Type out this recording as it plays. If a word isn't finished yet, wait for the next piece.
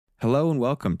Hello and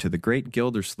welcome to The Great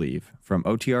Gildersleeve from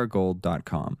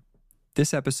OTRGold.com.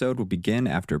 This episode will begin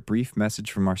after a brief message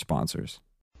from our sponsors.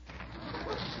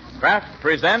 Kraft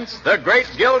presents The Great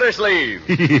Gildersleeve.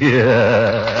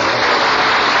 Yeah.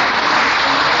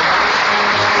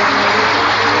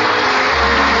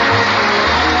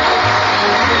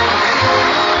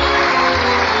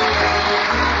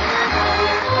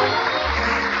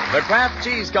 The Kraft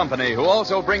Cheese Company, who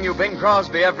also bring you Bing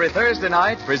Crosby every Thursday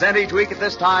night, present each week at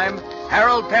this time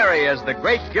Harold Perry as The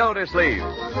Great Gildersleeve,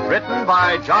 written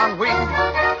by John Wheaton.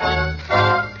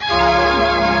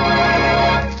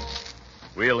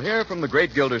 We'll hear from The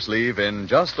Great Gildersleeve in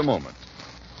just a moment.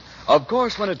 Of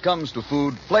course, when it comes to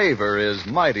food, flavor is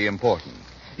mighty important.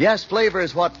 Yes, flavor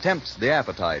is what tempts the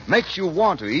appetite, makes you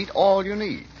want to eat all you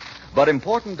need. But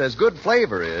important as good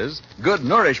flavor is, good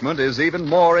nourishment is even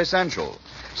more essential.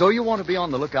 So you want to be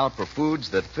on the lookout for foods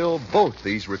that fill both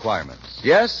these requirements.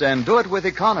 Yes, and do it with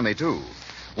economy, too.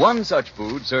 One such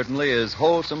food certainly is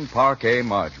wholesome Parquet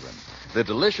margarine, the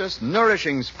delicious,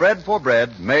 nourishing spread for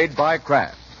bread made by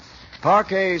Kraft.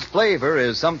 Parquet's flavor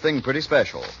is something pretty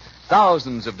special.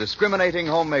 Thousands of discriminating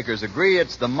homemakers agree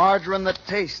it's the margarine that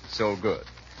tastes so good.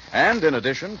 And in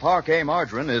addition, Parquet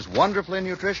margarine is wonderfully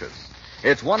nutritious.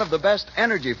 It's one of the best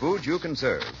energy foods you can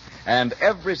serve. And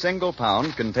every single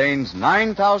pound contains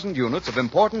 9,000 units of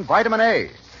important vitamin A.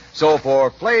 So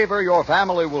for flavor your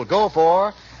family will go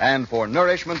for, and for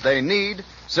nourishment they need,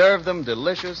 serve them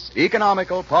delicious,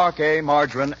 economical Parquet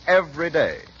margarine every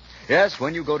day. Yes,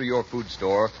 when you go to your food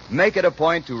store, make it a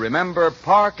point to remember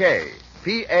Parquet,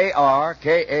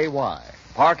 P-A-R-K-A-Y.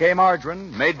 Parquet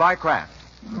margarine made by Kraft.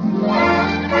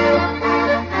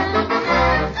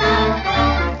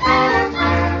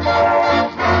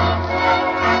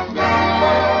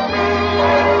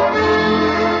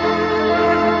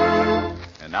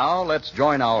 Now, let's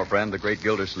join our friend, the Great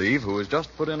Gildersleeve, who has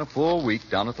just put in a full week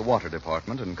down at the water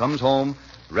department and comes home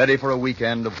ready for a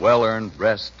weekend of well-earned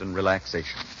rest and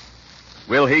relaxation.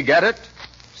 Will he get it?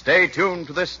 Stay tuned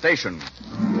to this station.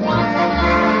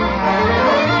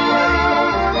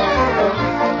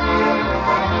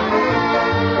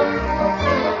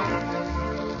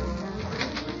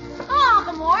 Hello,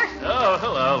 Uncle Mort. Oh,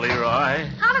 hello, Leroy.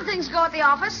 How did things go at the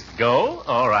office? Go?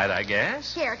 All right, I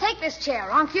guess. Here, take this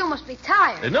chair. Unc, you must be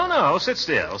tired. No, sit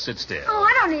still, sit still. Oh,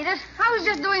 I don't need it. I was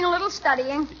just doing a little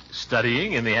studying.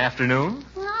 Studying in the afternoon?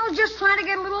 No, I was just trying to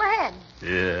get a little ahead.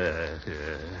 Yeah.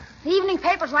 The evening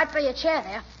paper's right by your chair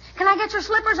there. Can I get your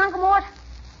slippers, Uncle Mort?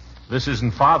 This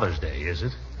isn't Father's Day, is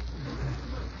it?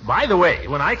 By the way,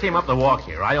 when I came up the walk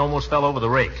here, I almost fell over the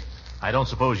rake. I don't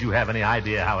suppose you have any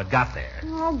idea how it got there.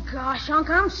 Oh, gosh, Unc,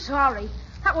 I'm sorry.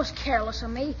 That was careless of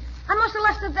me. I must have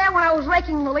left it there when I was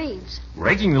raking the leaves.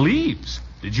 Raking the leaves?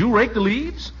 Did you rake the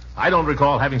leaves? I don't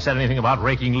recall having said anything about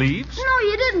raking leaves. No,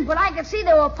 you didn't, but I could see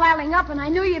they were piling up, and I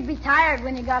knew you'd be tired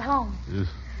when you got home.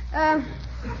 By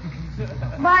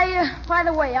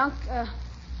the way, Unc,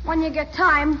 when you get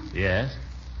time... Yes?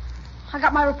 I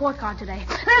got my report card today.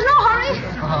 There's no hurry.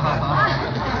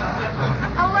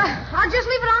 I'll just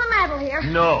leave it on the mantel here.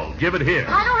 No, give it here.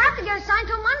 I don't have to get it signed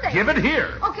till Monday. Give it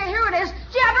here. Okay, here it is.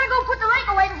 Gee, I better go put the rake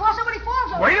away before somebody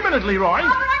falls over. Wait a minute, Leroy. I'll be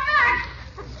right back.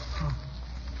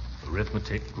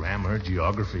 Arithmetic, grammar,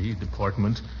 geography,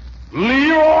 deportment.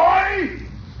 Leroy!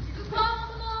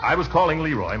 I was calling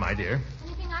Leroy, my dear.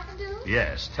 Anything I can do?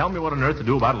 Yes. Tell me what on earth to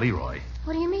do about Leroy.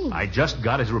 What do you mean? I just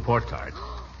got his report card.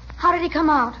 How did he come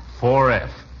out? 4F.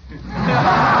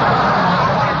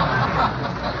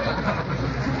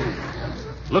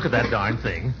 Look at that darn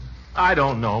thing. I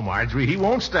don't know, Marjorie. He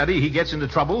won't study. He gets into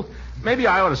trouble. Maybe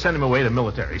I ought to send him away to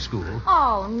military school.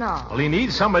 Oh, no. Well, he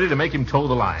needs somebody to make him toe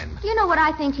the line. Do you know what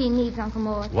I think he needs, Uncle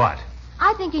Mort? What?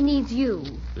 I think he needs you.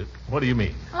 What do you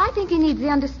mean? Well, I think he needs the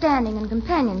understanding and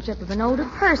companionship of an older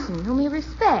person whom he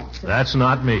respects. That's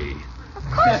not me. Of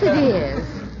course it is.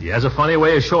 He has a funny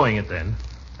way of showing it, then.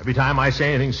 Every time I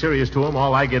say anything serious to him,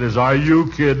 all I get is, "Are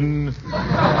you kidding?"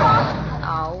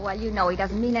 Oh, well, you know he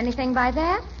doesn't mean anything by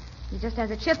that. He just has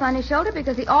a chip on his shoulder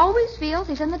because he always feels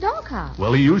he's in the doghouse.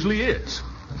 Well, he usually is.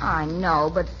 I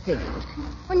know, but think.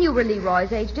 When you were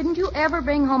Leroy's age, didn't you ever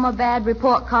bring home a bad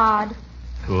report card?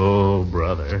 Oh,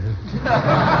 brother.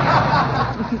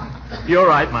 You're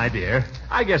right, my dear.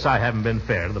 I guess I haven't been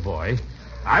fair to the boy.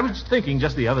 I was thinking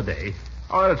just the other day,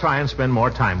 I ought to try and spend more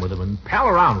time with him and pal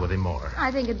around with him more.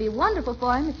 I think it'd be wonderful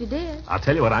for him if you did. I'll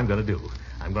tell you what I'm going to do.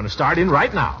 I'm going to start in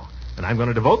right now, and I'm going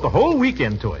to devote the whole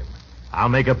weekend to him. I'll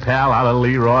make a pal out of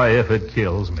Leroy if it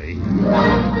kills me.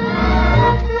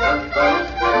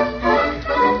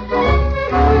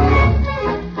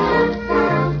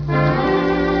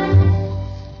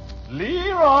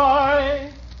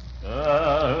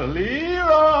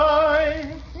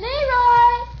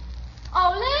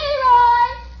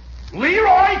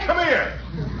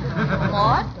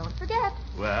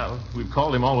 We've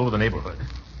called him all over the neighborhood.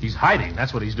 He's hiding.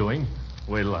 That's what he's doing.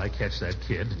 Wait till I catch that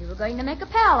kid. You were going to make a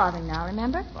pal of him now,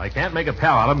 remember? I can't make a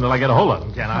pal out of him until I get a hold of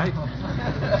him, can I?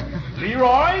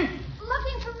 Leroy?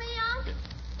 Looking for me, Unc?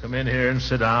 Come in here and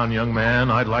sit down, young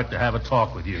man. I'd like to have a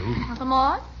talk with you. Uncle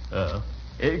Mort? Come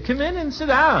in and sit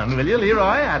down, will you, Leroy?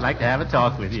 I'd like to have a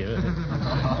talk with you.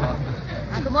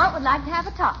 Uncle Mort would like to have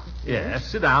a talk. Yes,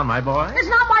 sit down, my boy. It's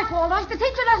not my fault, Unc. The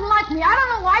teacher doesn't like me. I don't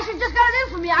know why. She just got it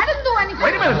in for me. I didn't do anything.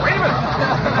 Wait a minute.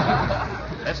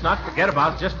 Let's not forget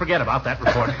about that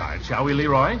report card, shall we,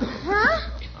 Leroy?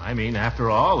 Huh? I mean, after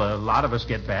all, a lot of us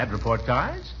get bad report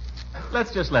cards.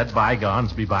 Let's just let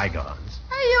bygones be bygones.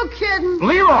 Are you kidding?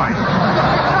 Leroy!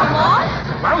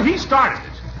 Mort? Well, he started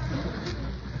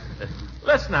it.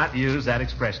 Let's not use that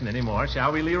expression anymore,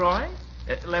 shall we, Leroy?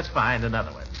 Let's find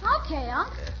another one. Okay,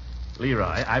 Unc.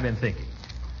 Leroy, I've been thinking.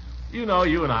 You know,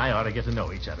 you and I ought to get to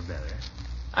know each other better.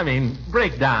 I mean,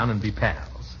 break down and be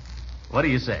pals. What do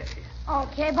you say?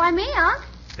 Okay by me, Unc.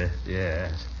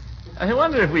 Yes. I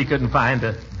wonder if we couldn't find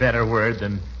a better word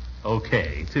than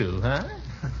okay, too, huh?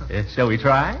 Shall we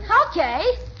try? Okay.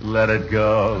 Let it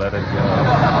go.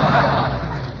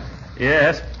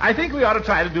 Yes, I think we ought to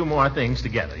try to do more things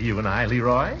together, you and I,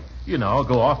 Leroy. You know,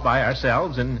 go off by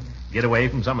ourselves and get away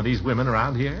from some of these women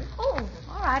around here. Oh,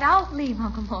 all right. I'll leave,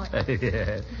 Uncle Mort.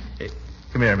 Yeah.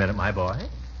 Come here a minute, my boy.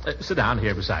 Sit down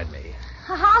here beside me.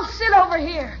 I'll sit over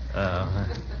here.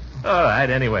 All right,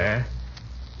 anywhere.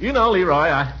 You know,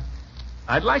 Leroy,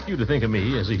 I'd like you to think of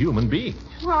me as a human being.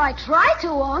 Well, I try to,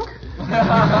 Unc.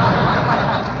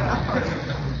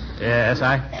 Yes,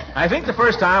 I think the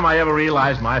first time I ever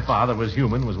realized my father was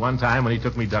human was one time when he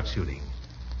took me duck shooting.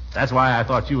 That's why I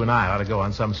thought you and I ought to go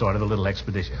on some sort of a little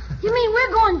expedition. You mean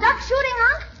we're going duck shooting,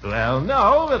 Unc? Well,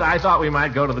 no, but I thought we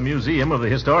might go to the Museum of the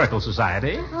Historical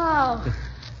Society. Oh.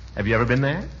 Have you ever been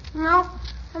there? No.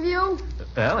 Have you?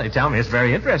 Well, they tell me it's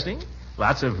very interesting.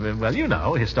 Lots of,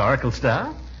 historical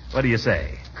stuff. What do you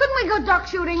say? Couldn't we go duck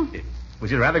shooting?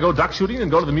 Would you rather go duck shooting than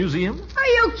go to the museum? Are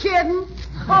you kidding?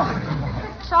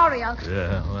 Oh, sorry, Unc.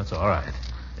 Yeah, well, that's all right.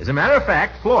 As a matter of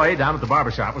fact, Floyd down at the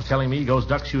barber shop was telling me he goes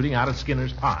duck shooting out at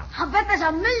Skinner's Pond. I'll bet there's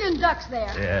a million ducks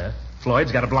there. Yeah.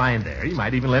 Floyd's got a blind there. He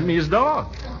might even lend me his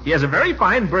dog. He has a very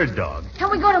fine bird dog. Can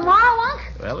we go tomorrow, Unc?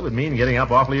 Well, it would mean getting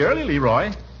up awfully early,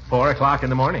 Leroy. 4 o'clock in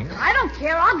the morning. I don't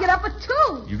care. I'll get up at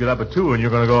 2. You get up at 2 and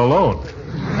you're going to go alone.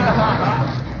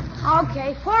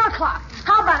 Okay, 4 o'clock.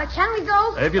 How about it? Can we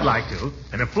go? If you'd like to.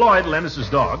 And if Floyd lends us his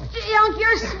dog. Gee, Unc,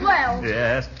 you're swell.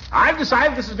 Yes. I've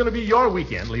decided this is going to be your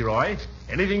weekend, Leroy.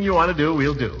 Anything you want to do,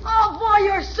 we'll do. Oh, boy,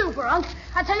 you're super, Unc.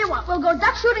 I tell you what, we'll go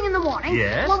duck shooting in the morning.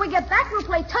 Yes? When we get back, we'll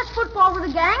play touch football with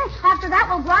the gang. After that,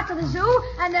 we'll go out to the zoo.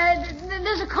 And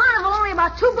there's a carnival only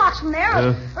about 2 blocks from there.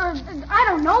 Or, I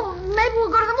don't know. Maybe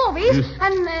we'll go to the movies.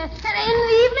 And in the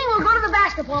evening, we'll go to the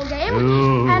basketball game.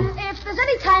 Ooh. And if there's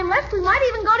any time left, we might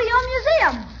even go to your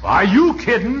museum. Are you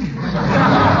kidding?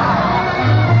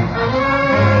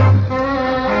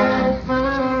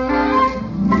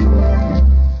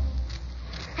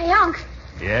 Hey, Unc.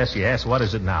 Yes. What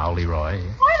is it now, Leroy?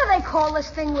 Why do they call this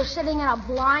thing we're sitting in a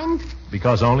blind?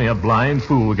 Because only a blind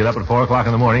fool would get up at 4 o'clock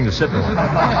in the morning to sit in one.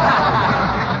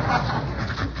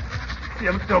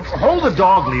 Hold the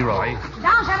dog, Leroy.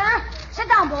 Down, Senator. Sit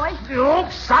down, boy. Oh,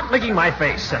 stop licking my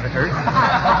face, Senator.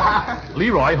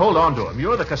 Leroy, hold on to him.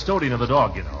 You're the custodian of the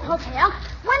dog, you know. Okay, Unc.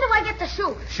 When do I get to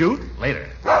shoot? Shoot? Later.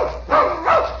 Quiet,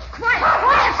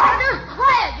 Senator.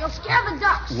 Quiet. You'll scare the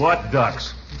ducks. What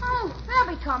ducks? Oh,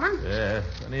 they'll be coming.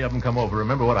 Any of them come over.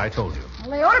 Remember what I told you. Well,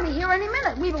 they ought to be here any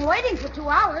minute. We've been waiting for 2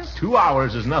 hours. 2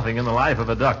 hours is nothing in the life of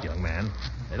a duck, young man.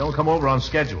 They don't come over on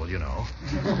schedule, you know.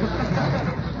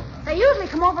 They usually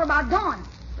come over about dawn.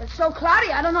 It's so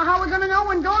cloudy, I don't know how we're going to know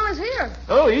when dawn is here.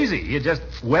 Oh, easy. You just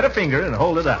wet a finger and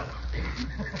hold it up.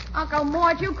 Uncle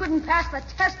Mort, you couldn't pass the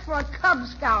test for a Cub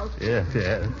Scout.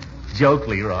 Yeah. Joke,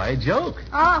 Leroy, joke.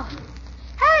 Oh.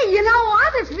 Hey, you know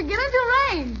what? It's beginning to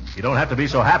rain. You don't have to be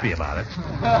so happy about it.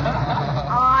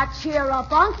 Cheer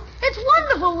up, Unc. It's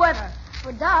wonderful weather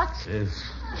for ducks. Yes.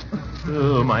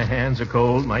 Oh, my hands are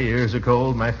cold, my ears are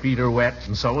cold, my feet are wet,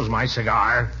 and so is my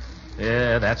cigar.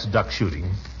 Yeah, that's duck shooting.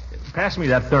 Pass me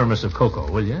that thermos of cocoa,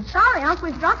 will you? Sorry, Unc,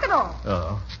 we've drunk it all.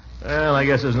 Oh. Well, I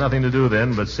guess there's nothing to do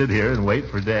then but sit here and wait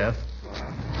for death.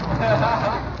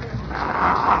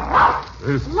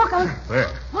 Look, Unc. Where?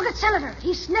 Look at Senator.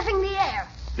 He's sniffing the air.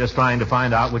 Just trying to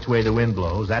find out which way the wind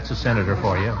blows. That's a senator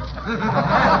for you.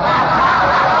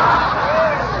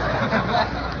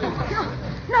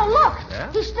 No, look.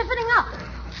 Yeah? He's stiffening up.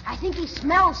 I think he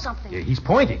smells something. Yeah, he's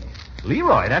pointing.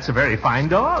 Leroy, that's a very fine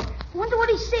dog. Wonder what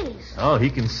he sees. Oh, he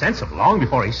can sense him long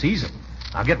before he sees him.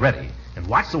 Now get ready and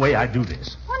watch the way I do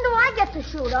this. When do I get get to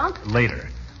shoot, Unc? Later.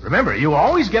 Remember, you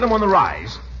always get them on the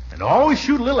rise, and always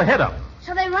shoot a little ahead of them.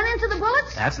 So they run into the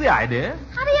bullets? That's the idea.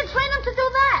 How do you train them to do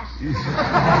that?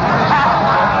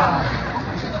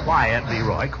 Quiet,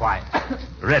 Leroy, quiet.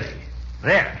 Ready.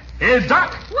 There. Here's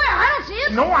duck. Where? I don't see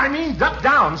it. No, I mean duck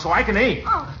down so I can aim.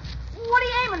 Oh, what are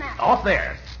you aiming at? Off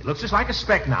there. It looks just like a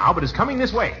speck now, but it's coming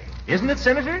this way. Isn't it,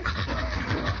 Senator?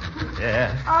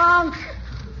 Yeah.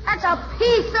 That's a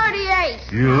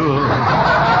P-38. You.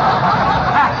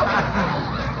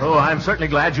 Oh, I'm certainly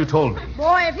glad you told me.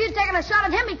 Boy, if you'd taken a shot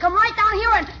at him, he'd come right down here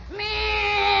and...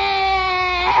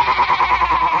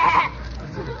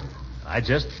 I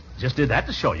just did that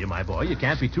to show you, my boy. You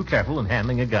can't be too careful in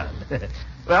handling a gun.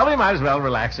 Well, we might as well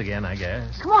relax again, I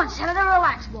guess. Come on, Senator,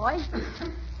 relax, boy.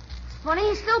 Funny,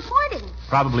 he's still pointing.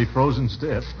 Probably frozen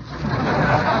stiff.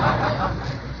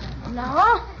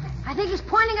 No, I think he's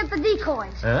pointing at the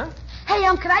decoys. Huh? Hey,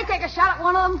 could I take a shot at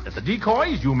one of them? At the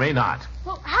decoys, you may not.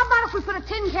 Well, how about if we put a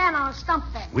tin can on a stump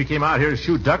then? We came out here to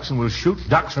shoot ducks, and we'll shoot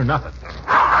ducks or nothing.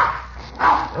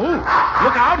 Oh,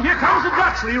 look out. Here comes the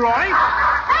ducks, Leroy.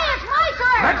 Hey, it's my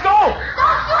turn. Let go.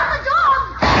 Don't shoot the dog.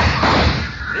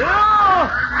 Oh,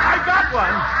 I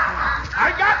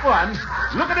got one.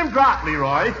 Look at him drop,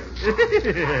 Leroy.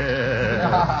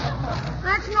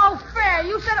 That's no fair.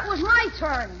 You said it was my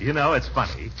turn. You know, it's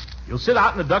funny. You'll sit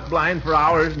out in the duck blind for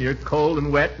hours, and you're cold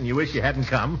and wet, and you wish you hadn't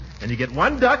come, and you get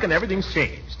one duck, and everything's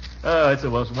changed. Oh, it's the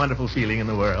most wonderful feeling in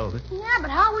the world. Yeah,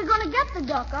 but how are we going to get the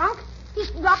duck, Unc? He's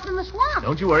dropped in the swamp.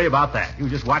 Don't you worry about that. You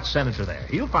just watch Senator there.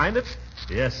 He'll find it.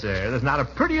 Yes, sir. There's not a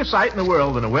prettier sight in the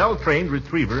world than a well-trained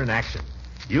retriever in action.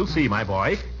 You'll see, my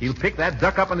boy. He'll pick that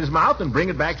duck up in his mouth and bring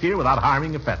it back here without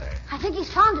harming a feather. I think he's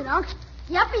found it, Unc.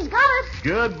 Yep, he's got it.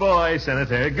 Good boy,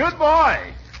 Senator. Good boy.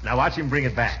 Now watch him bring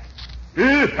it back.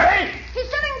 Hey! He's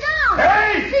sitting down.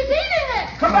 Hey! He's eating it.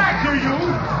 Come back here, you!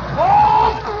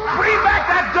 Oh! Bring back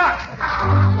that duck!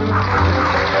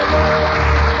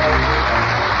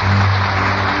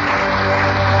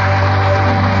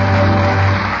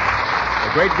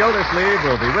 The Great Gildersleeve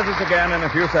will be with us again in a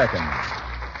few seconds.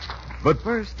 But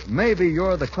first, maybe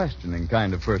you're the questioning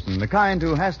kind of person, the kind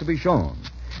who has to be shown.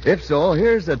 If so,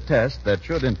 here's a test that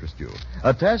should interest you.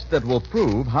 A test that will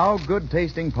prove how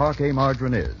good-tasting Parquet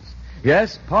margarine is.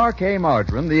 Yes, Parquet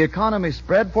margarine, the economy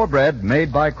spread for bread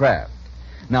made by Kraft.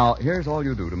 Now, here's all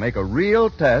you do to make a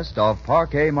real test of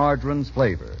Parquet margarine's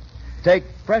flavor. Take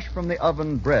fresh from the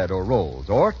oven bread or rolls,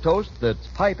 or toast that's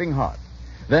piping hot.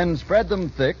 Then spread them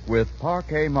thick with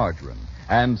Parquet margarine,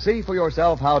 and see for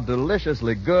yourself how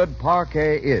deliciously good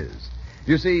Parquet is.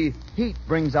 You see, heat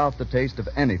brings out the taste of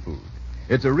any food.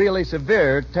 It's a really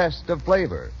severe test of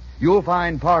flavor. You'll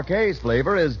find Parquet's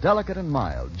flavor is delicate and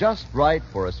mild, just right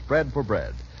for a spread for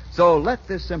bread. So let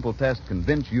this simple test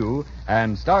convince you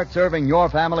and start serving your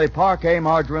family Parquet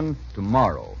margarine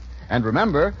tomorrow. And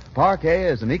remember, Parquet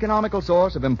is an economical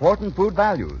source of important food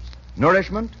values: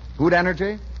 nourishment, food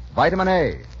energy, vitamin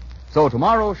A. So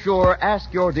tomorrow, sure,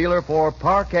 ask your dealer for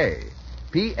Parquet.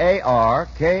 Parkay.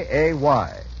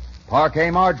 Parquet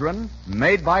margarine,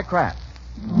 made by Kraft.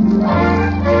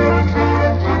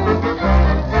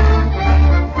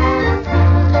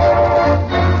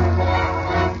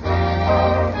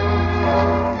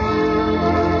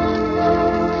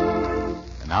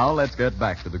 And now let's get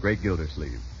back to the Great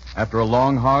Gildersleeve. After a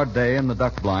long, hard day in the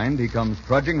duck blind, he comes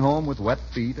trudging home with wet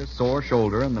feet, a sore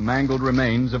shoulder, and the mangled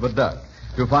remains of a duck,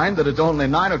 to find that it's only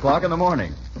 9 o'clock in the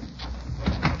morning.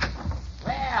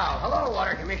 Well, hello,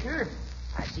 Water Commissioner.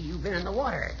 I see you've been in the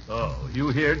water. Oh, you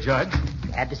here, Judge?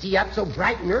 Glad to see you up so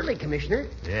bright and early, Commissioner.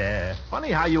 Yeah.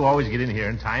 Funny how you always get in here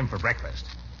in time for breakfast.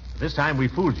 This time we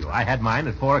fooled you. I had mine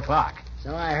at 4 o'clock.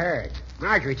 So I heard.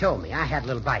 Marjorie told me I had a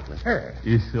little bite with her.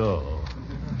 So.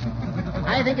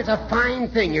 I think it's a fine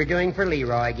thing you're doing for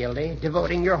Leroy, Gildy,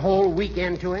 devoting your whole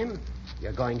weekend to him.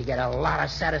 You're going to get a lot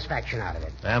of satisfaction out of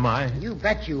it. Am I? You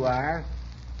bet you are.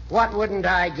 What wouldn't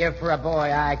I give for a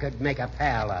boy I could make a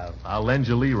pal of? I'll lend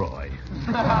you Leroy.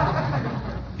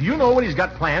 Do you know what he's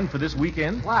got planned for this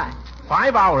weekend? What?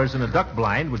 5 hours in a duck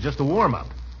blind with just a warm-up.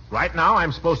 Right now,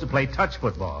 I'm supposed to play touch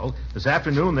football. This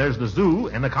afternoon, there's the zoo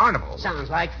and the carnival. Sounds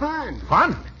like fun.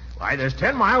 Fun? Why, there's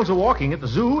 10 miles of walking at the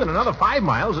zoo and another 5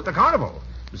 miles at the carnival,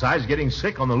 besides getting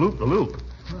sick on the loop-the-loop.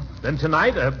 Then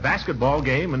tonight, a basketball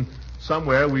game, and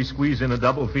somewhere we squeeze in a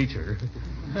double feature.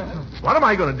 What am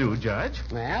I going to do, Judge?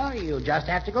 Well, you'll just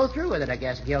have to go through with it, I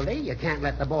guess, Gildy. You can't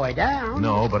let the boy down.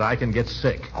 No, but I can get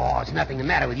sick. Oh, it's nothing the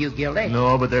matter with you, Gildy.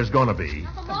 No, but there's going to be.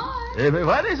 Uncle Boy.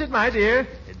 What is it, my dear?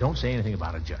 Don't say anything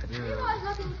about it, Judge. Leroy's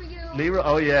looking for you. Leroy?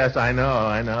 Oh, yes, I know.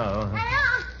 Hey,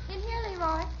 Unc. In here,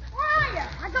 Leroy. Where are you?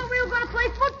 I thought we were going to play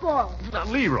football. Now,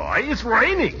 Leroy, it's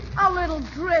raining. A little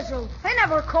drizzle. They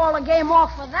never call a game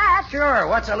off for that. Sure,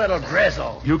 what's a little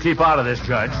drizzle? You keep out of this,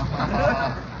 Judge.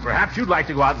 Perhaps you'd like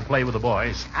to go out and play with the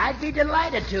boys. I'd be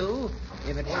delighted to,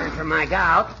 if it weren't for my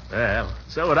gout. Well,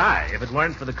 so would I. If it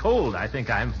weren't for the cold I think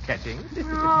I'm catching.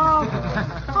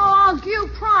 Oh, you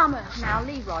promise. Now,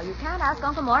 Leroy, you can't ask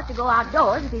Uncle Mort to go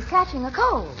outdoors if he's catching a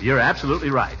cold. You're absolutely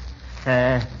right.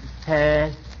 That's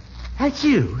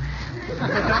you.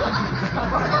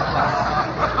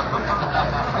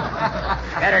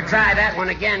 Better try that one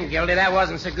again, Gildy. That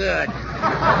wasn't so good.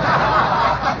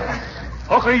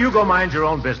 Okay, you go mind your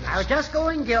own business. I was just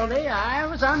going, Gildy. I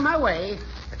was on my way.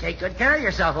 But take good care of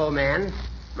yourself, old man.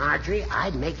 Marjorie,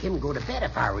 I'd make him go to bed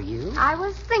if I were you. I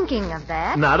was thinking of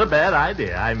that. Not a bad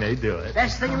idea. I may do it.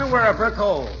 Best thing in the world for a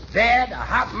cold. Bed, a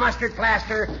hot mustard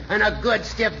plaster, and a good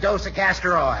stiff dose of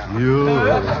castor oil. You.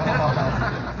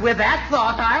 With that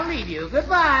thought, I'll leave you.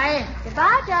 Goodbye.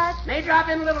 Goodbye, Judge. May drop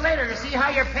in a little later to see how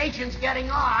your patient's getting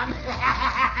on.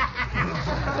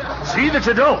 See that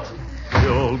you don't, you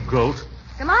old goat.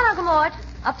 Come on, Uncle Mort.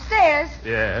 Upstairs.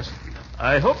 Yes.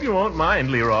 I hope you won't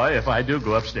mind, Leroy, if I do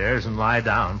go upstairs and lie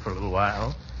down for a little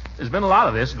while. There's been a lot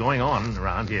of this going on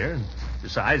around here.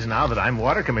 Besides, now that I'm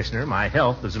water commissioner, my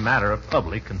health is a matter of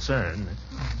public concern.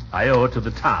 I owe it to the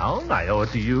town, I owe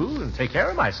it to you, and take care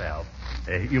of myself.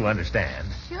 You understand.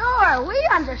 Sure, we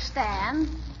understand.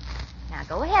 Now,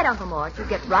 go ahead, Uncle Mort. You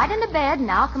get right into bed,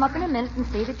 and I'll come up in a minute and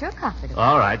see that you're comfortable.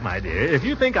 All right, my dear. If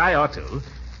you think I ought to,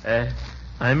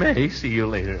 I may see you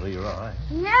later, Leroy.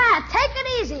 Yeah, take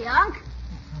it easy, Unc.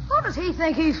 Who does he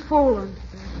think he's fooling?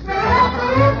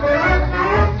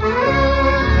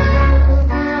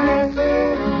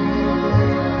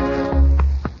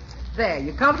 There,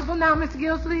 you comfortable now, Mr.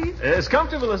 Gillsleeve? As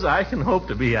comfortable as I can hope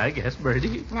to be, I guess,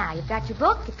 Bertie. Now, you've got your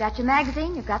book, you've got your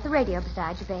magazine, you've got the radio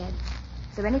beside your bed.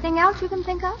 Is there anything else you can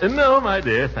think of? No, my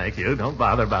dear, thank you. Don't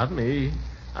bother about me.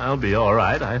 I'll be all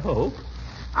right, I hope.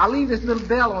 I'll leave this little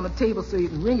bell on the table so you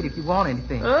can ring it if you want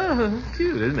anything.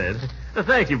 Cute, isn't it?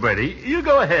 Thank you, Bertie. You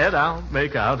go ahead. I'll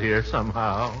make out here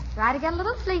somehow. Try to get a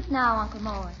little sleep now, Uncle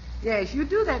Mort. Yes, you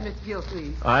do that, Mr.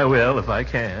 Gillsleeve. I will if I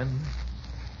can.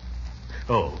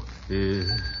 Oh,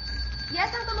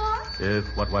 Yes, Uncle Mort?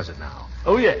 what was it now?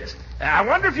 Oh, yes. I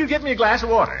wonder if you'd get me a glass of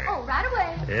water. Oh, right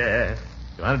away. Yeah.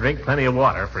 You want to drink plenty of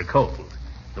water for a cold.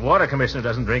 The water commissioner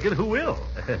doesn't drink it. Who will?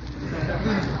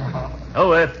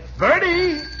 Bertie!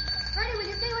 Bertie, will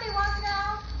you see what he wants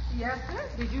now? Yes, sir.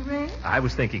 Did you ring? I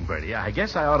was thinking, Bertie, I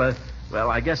guess I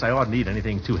oughtn't eat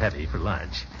anything too heavy for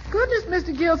lunch. Goodness,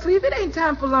 Mr. Gillsleeve, it ain't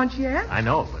time for lunch yet. I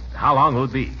know, but how long will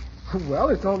it be? Well,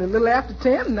 it's only a little after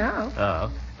 10 now. Oh.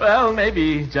 Well,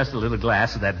 maybe just a little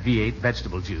glass of that V8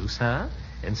 vegetable juice, huh?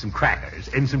 And some crackers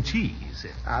and some cheese.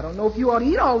 I don't know if you ought to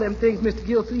eat all them things, Mr.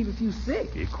 Gillsleeve, if you're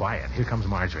sick. Be quiet. Here comes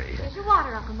Marjorie. Here's your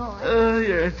water, Uncle Mort.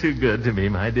 You're too good to me,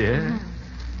 my dear.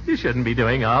 You shouldn't be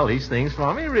doing all these things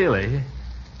for me, really.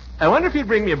 I wonder if you'd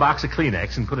bring me a box of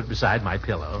Kleenex and put it beside my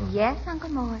pillow. Yes, Uncle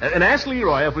Mort. And ask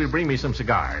Leroy if he'll bring me some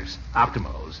cigars,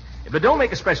 Optimos. But don't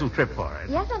make a special trip for it.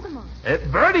 Yes, Uncle Mort.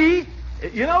 Bertie,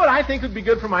 you know what I think would be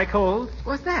good for my cold?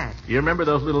 What's that? You remember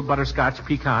those little butterscotch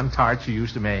pecan tarts you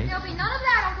used to make? There'll be none of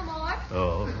that, Uncle Mort.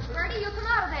 Oh. Bertie, you come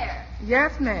out of there.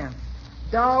 Yes, ma'am.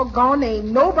 Doggone, ain't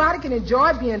nobody can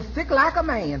enjoy being sick like a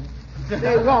man.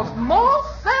 They want more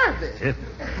service.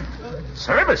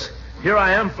 Service? Here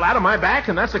I am, flat on my back,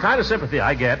 and that's the kind of sympathy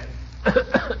I get.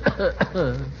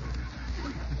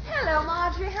 Hello,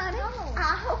 Marjorie, honey. Oh.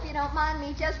 I hope you don't mind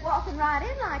me just walking right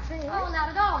in like this. Oh, not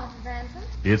at all, Mrs. Benson.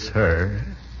 It's her.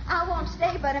 I won't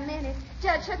stay but a minute.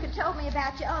 Judge Hooker told me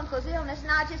about your uncle's illness,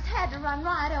 and I just had to run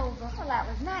right over. Well, that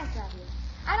was nice of you.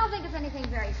 I don't think it's anything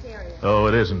very serious. Oh,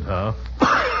 it isn't, huh?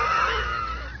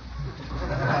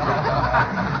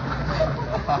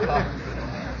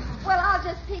 Well, I'll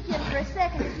just peek in for a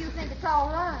second if you think it's all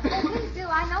right. Oh, please do.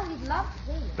 I know he'd love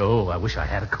to see you. Oh, I wish I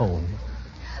had a comb.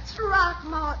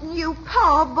 Throckmorton, you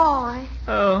poor boy.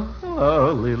 Oh,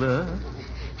 hello, Leela.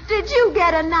 Did you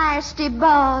get a nasty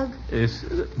bug?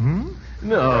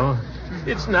 No,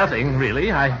 it's nothing,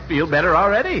 really. I feel better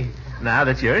already, now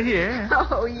that you're here.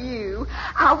 Oh, you.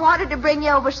 I wanted to bring you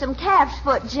over some calf's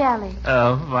foot jelly.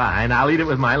 Oh, fine. I'll eat it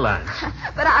with my lunch.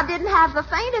 But I didn't have the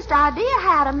faintest idea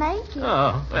how to make it.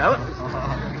 Oh,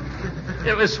 well,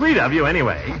 it was sweet of you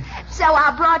anyway. So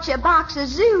I brought you a box of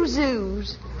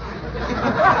Zuzus.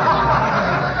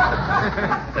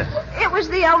 It was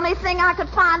the only thing I could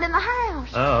find in the house.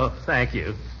 Oh, thank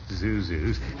you,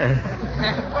 Zuzus.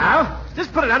 I'll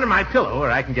just put it under my pillow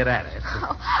where I can get at it.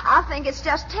 Oh, I I think it's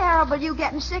just terrible you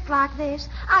getting sick like this.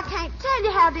 I can't tell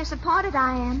you how disappointed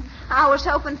I am. I was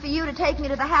hoping for you to take me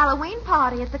to the Halloween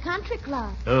party at the country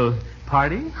club.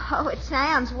 Party? Oh, it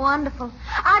sounds wonderful.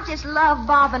 I just love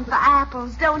bobbing for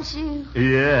apples, don't you?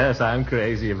 Yes, I'm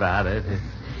crazy about it.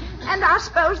 And I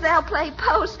suppose they'll play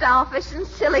post office and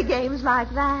silly games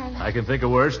like that. I can think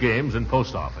of worse games than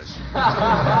post office.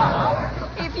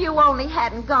 If you only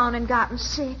hadn't gone and gotten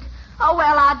sick. Oh,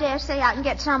 well, I dare say I can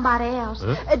get somebody else.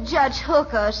 Huh? Judge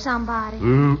Hooker or somebody.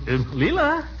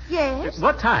 Leela? Yes?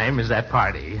 What time is that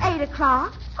party? 8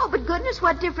 o'clock. Oh, but goodness,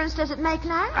 what difference does it make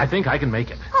now? I think I can make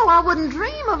it. Oh, I wouldn't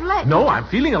dream of letting... No, I'm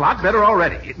feeling a lot better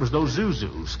already. It was those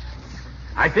Zuzus.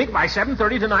 I think by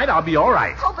 7:30 tonight I'll be all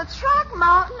right. Oh, but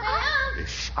Throckmorton...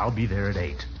 Shh, I'll be there at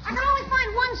 8. I can only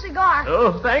find one cigar.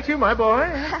 Oh, thank you, my boy.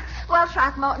 Well,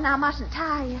 Throckmorton, I mustn't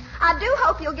tire you. I do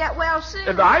hope you'll get well soon.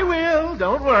 And I will.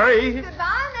 Don't worry.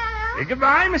 Goodbye now.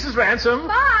 Goodbye, Mrs. Ransom.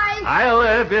 Bye.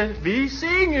 I'll be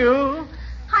seeing you.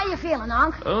 How you feeling,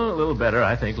 Unc? Oh, a little better,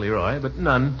 I think, Leroy, but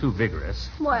none too vigorous.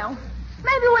 Well,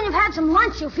 maybe when you've had some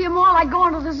lunch, you'll feel more like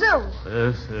going to the zoo.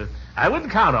 I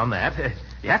wouldn't count on that.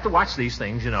 You have to watch these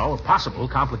things, you know, possible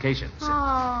complications.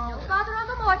 Oh. Father on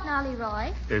the mort now,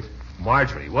 Leroy.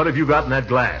 Marjorie, what have you got in that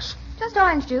glass? Just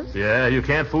orange juice. Yeah, you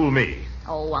can't fool me.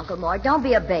 Oh, Uncle Mort, don't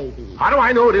be a baby. How do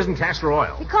I know it isn't castor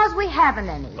oil? Because we haven't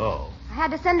any. Oh. I had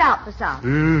to send out for some.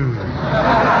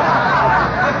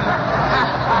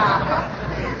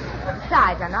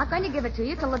 Besides, I'm not going to give it to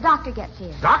you till the doctor gets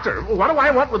here. Doctor? What do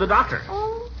I want with the doctor?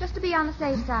 Oh, just to be on the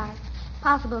safe side.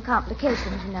 Possible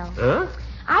complications, you know. Huh?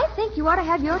 I think you ought to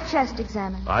have your chest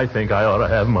examined. I think I ought to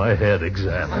have my head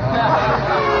examined.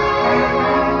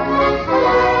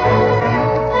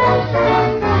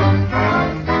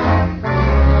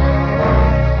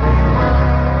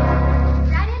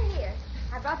 Right in here.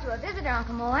 I brought you a visitor,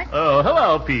 Uncle Mort. Oh,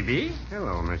 hello, Peavy.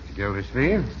 Hello, Mr.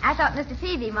 Gildersleeve. I thought Mr.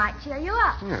 Peavy might cheer you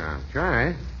up. Yeah, I'll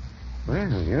try.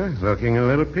 Well, you're looking a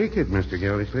little peaked, Mr.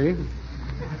 Gildersleeve.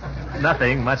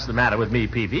 Nothing much the matter with me,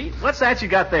 Peavy. What's that you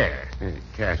got there?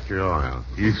 Castor oil.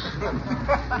 You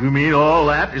mean all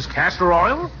that is castor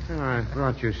oil? Well, I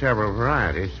brought you several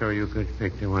varieties so you could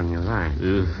pick the one you like.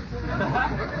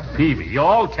 Peavy,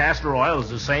 all castor oil is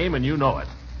the same and you know it.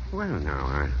 Well, no,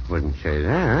 I wouldn't say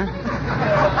that.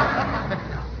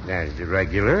 There's the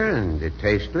regular and the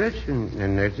tasteless,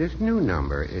 and there's this new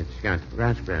number. It's got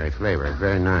raspberry flavor. It's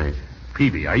very nice.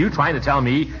 Peavy, are you trying to tell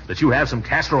me that you have some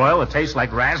castor oil that tastes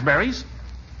like raspberries?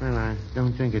 Well, I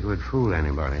don't think it would fool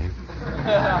anybody.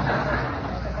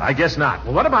 I guess not.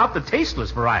 Well, what about the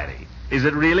tasteless variety? Is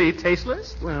it really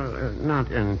tasteless? Well,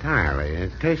 not entirely.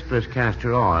 Tasteless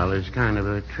castor oil is kind of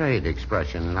a trade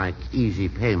expression, like easy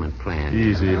payment plan.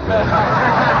 Easy payment.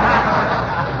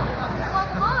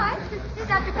 Uncle Mort, this is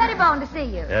Dr. Pettibone to see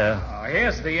you. Yeah. Oh,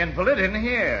 here's the invalid in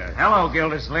here. Hello,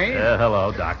 Gildersleeve.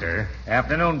 Hello, Doctor.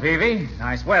 Afternoon, Peavy.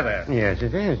 Nice weather. Yes,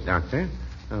 it is, Doctor.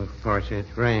 Of course, it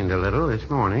rained a little this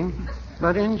morning.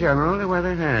 But in general, the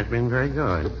weather has been very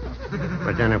good.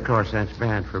 But then, of course, that's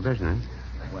bad for business.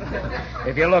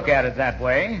 If you look at it that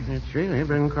way. It's really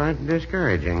been quite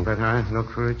discouraging, but I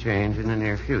look for a change in the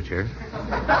near future.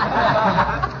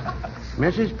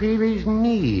 Mrs. Peavy's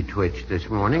knee twitched this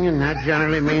morning, and that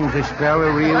generally means a spell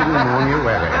of real pneumonia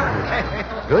weather.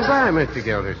 Goodbye, Mr.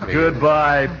 Gildersleeve.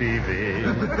 Goodbye, Peavy.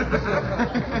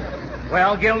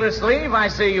 Well, Gildersleeve, I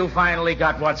see you finally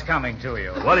got what's coming to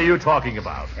you. What are you talking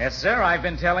about? Yes, sir. I've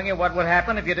been telling you what would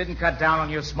happen if you didn't cut down on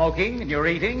your smoking and your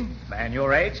eating. Man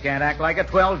your age can't act like a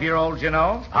 12-year-old, you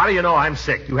know. How do you know I'm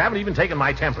sick? You haven't even taken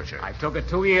my temperature. I took it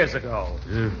 2 years ago.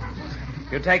 If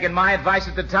you'd taken my advice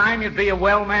at the time, you'd be a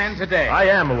well man today. I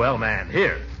am a well man.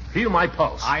 Here, feel my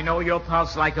pulse. I know your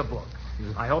pulse like a book.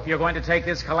 I hope you're going to take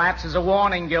this collapse as a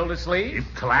warning, Gildersleeve.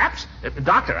 Collapse?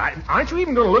 Doctor, aren't you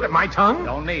even going to look at my tongue?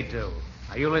 Don't need to.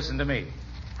 Now, you listen to me.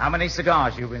 How many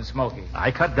cigars you been smoking? I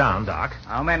cut down, Doc.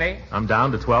 How many? I'm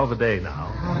down to 12 a day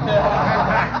now.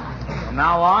 From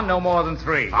now on, no more than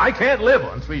 3. I can't live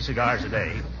on 3 cigars a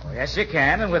day. Oh, yes, you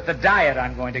can, and with the diet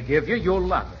I'm going to give you, you'll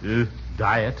love it.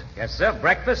 Diet? Yes, sir.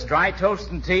 Breakfast, dry toast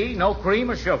and tea, no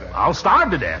cream or sugar. I'll starve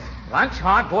to death. Lunch,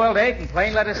 hard-boiled egg and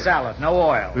plain lettuce salad, no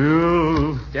oil.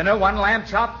 Ooh. Dinner, 1 lamb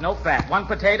chop, no fat. 1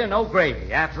 potato, no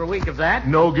gravy. After a week of that...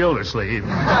 No Gildersleeve.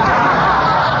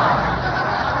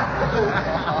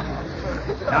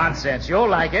 Nonsense. You'll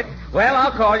like it. Well,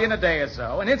 I'll call you in a day or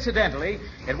so. And incidentally,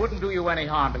 it wouldn't do you any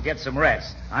harm to get some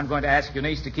rest. I'm going to ask your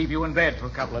niece to keep you in bed for a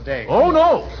couple of days. Oh,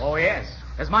 no. Oh, yes.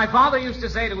 As my father used to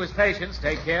say to his patients,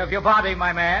 take care of your body,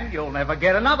 my man. You'll never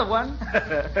get another one.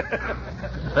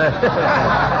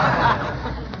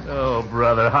 Oh,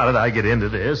 brother, how did I get into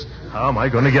this? How am I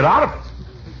going to get out of it?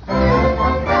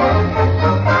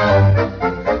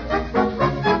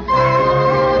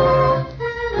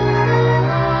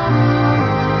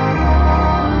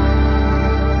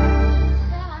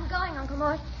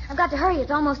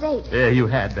 almost 8. You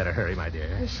had better hurry, my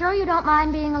dear. You sure you don't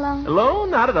mind being alone?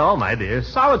 Alone? Not at all, my dear.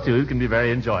 Solitude can be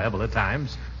very enjoyable at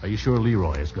times. Are you sure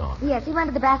Leroy is gone? Yes, he went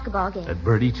to the basketball game.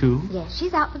 Bertie, too? Yes,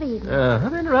 she's out for the evening.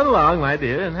 Then run along, my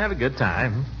dear, and have a good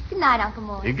time. Good night, Uncle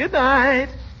Mort. Good night.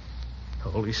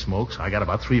 Holy smokes, I got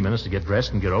about 3 minutes to get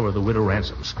dressed and get over to the Widow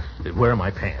Ransom's. Where are my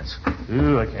pants?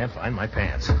 Ooh, I can't find my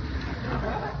pants.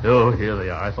 Oh, here they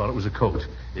are. I thought it was a coat.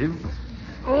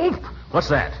 Oh, what's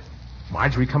that?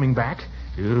 Marjorie coming back?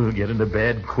 Ooh, get into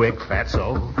bed quick,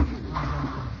 fatso.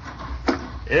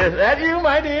 Is that you,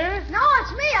 my dear? No,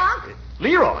 it's me, Unc.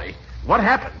 Leroy, what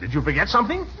happened? Did you forget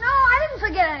something? No, I didn't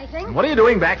forget anything. What are you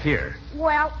doing back here?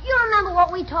 Well, you remember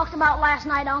what we talked about last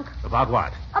night, Unc? About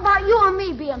what? About you and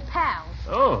me being pals.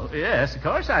 Oh, yes, of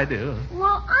course I do.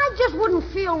 Well, I just wouldn't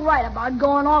feel right about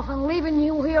going off and leaving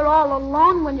you here all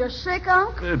alone when you're sick,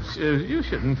 Unc. You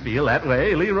shouldn't feel that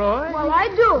way, Leroy. Well, I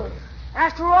do.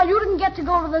 After all, you didn't get to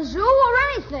go to the zoo or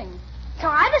anything. So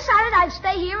I decided I'd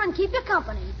stay here and keep you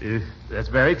company. That's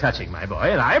very touching, my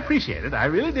boy, and I appreciate it. I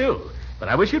really do. But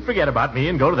I wish you'd forget about me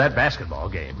and go to that basketball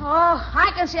game. Oh,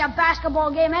 I can see a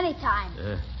basketball game anytime.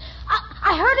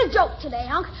 I heard a joke today,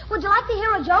 Unc. Would you like to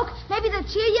hear a joke? Maybe to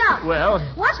cheer you up. Well...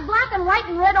 What's black and white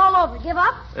and red all over? Give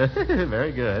up?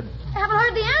 Very good. I haven't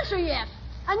heard the answer yet.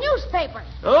 A newspaper.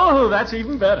 Oh, that's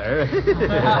even better.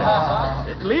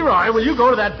 Leroy, will you go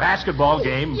to that basketball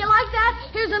game? You like that?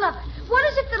 Here's another. What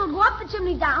is it that'll go up the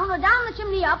chimney down or down the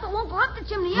chimney up but won't go up the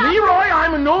chimney up? Leroy,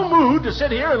 I'm in no mood to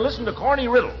sit here and listen to corny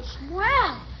riddles.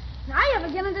 Well, now you're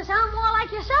beginning to sound more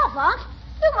like yourself, Unc.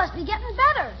 You must be getting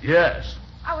better. Yes.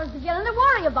 I was beginning to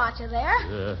worry about you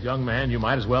there. Young man, you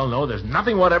might as well know there's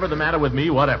nothing whatever the matter with me,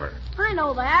 whatever. I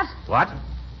know that. What?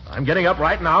 I'm getting up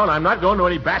right now, and I'm not going to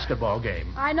any basketball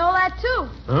game. I know that, too.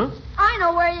 Huh? I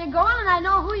know where you're going, and I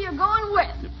know who you're going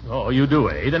with. Oh, you do,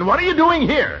 eh? Then what are you doing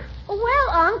here? Well,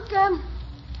 Unc,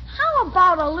 how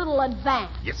about a little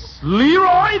advance? Yes.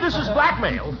 Leroy, this is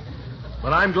blackmail.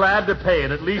 But I'm glad to pay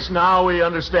it. At least now we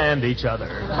understand each other.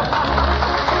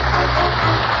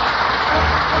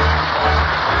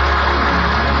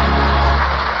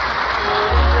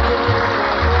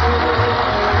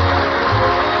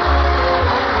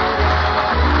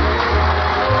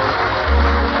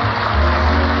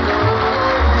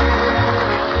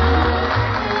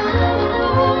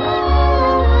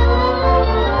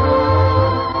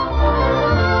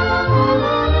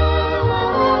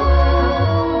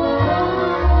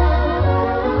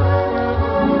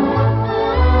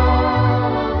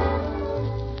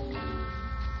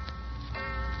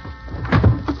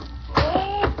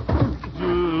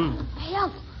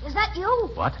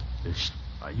 What?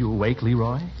 Are you awake,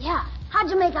 Leroy? Yeah. How'd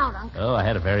you make out, Unc? Oh, I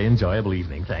had a very enjoyable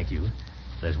evening, thank you.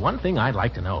 There's one thing I'd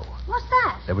like to know. What's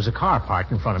that? There was a car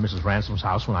parked in front of Mrs. Ransom's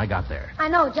house when I got there. I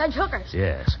know, Judge Hooker's.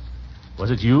 Yes. Was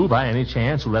it you, by any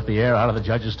chance, who let the air out of the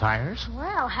judge's tires?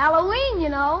 Well, Halloween, you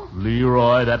know.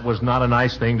 Leroy, that was not a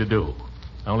nice thing to do.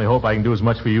 I only hope I can do as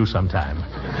much for you sometime.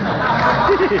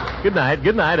 Good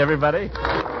night, everybody.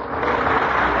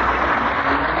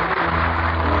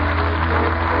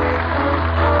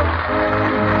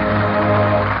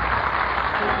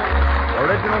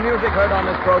 Original music heard on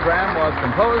this program was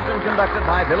composed and conducted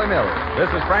by Billy Mills. This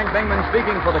is Frank Bingman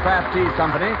speaking for the Kraft Cheese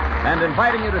Company and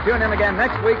inviting you to tune in again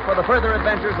next week for the further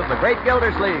adventures of the Great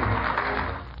Gildersleeve.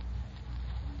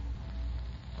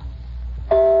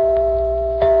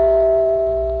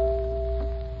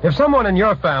 If someone in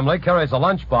your family carries a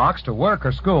lunchbox to work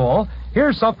or school,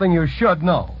 here's something you should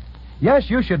know. Yes,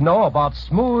 you should know about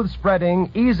smooth spreading,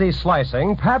 easy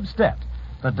slicing Pabstet,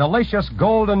 the delicious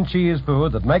golden cheese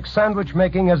food that makes sandwich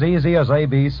making as easy as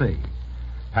ABC.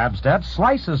 Pabstet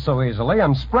slices so easily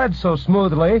and spreads so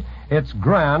smoothly, it's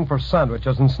grand for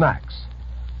sandwiches and snacks.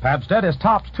 Pabstet is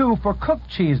topped, too, for cooked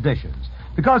cheese dishes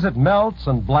because it melts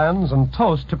and blends and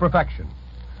toasts to perfection.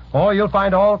 Or you'll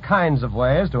find all kinds of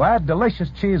ways to add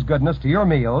delicious cheese goodness to your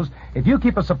meals if you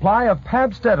keep a supply of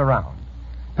Pabstet around.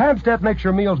 Pabstet makes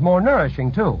your meals more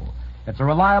nourishing, too. It's a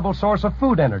reliable source of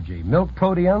food energy, milk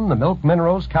protein, the milk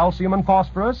minerals, calcium and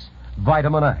phosphorus,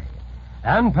 vitamin A.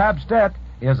 And Pabstet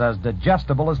is as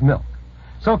digestible as milk.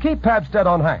 So keep Pabstet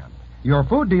on hand. Your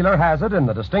food dealer has it in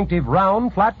the distinctive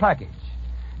round, flat package.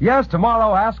 Yes,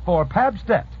 tomorrow ask for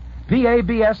Pabstet,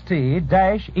 Pabst-ETT.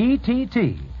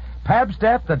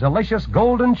 Pabstet, the delicious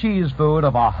golden cheese food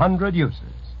of 100 uses.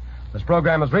 This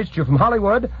program has reached you from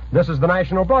Hollywood. This is the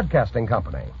National Broadcasting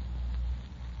Company.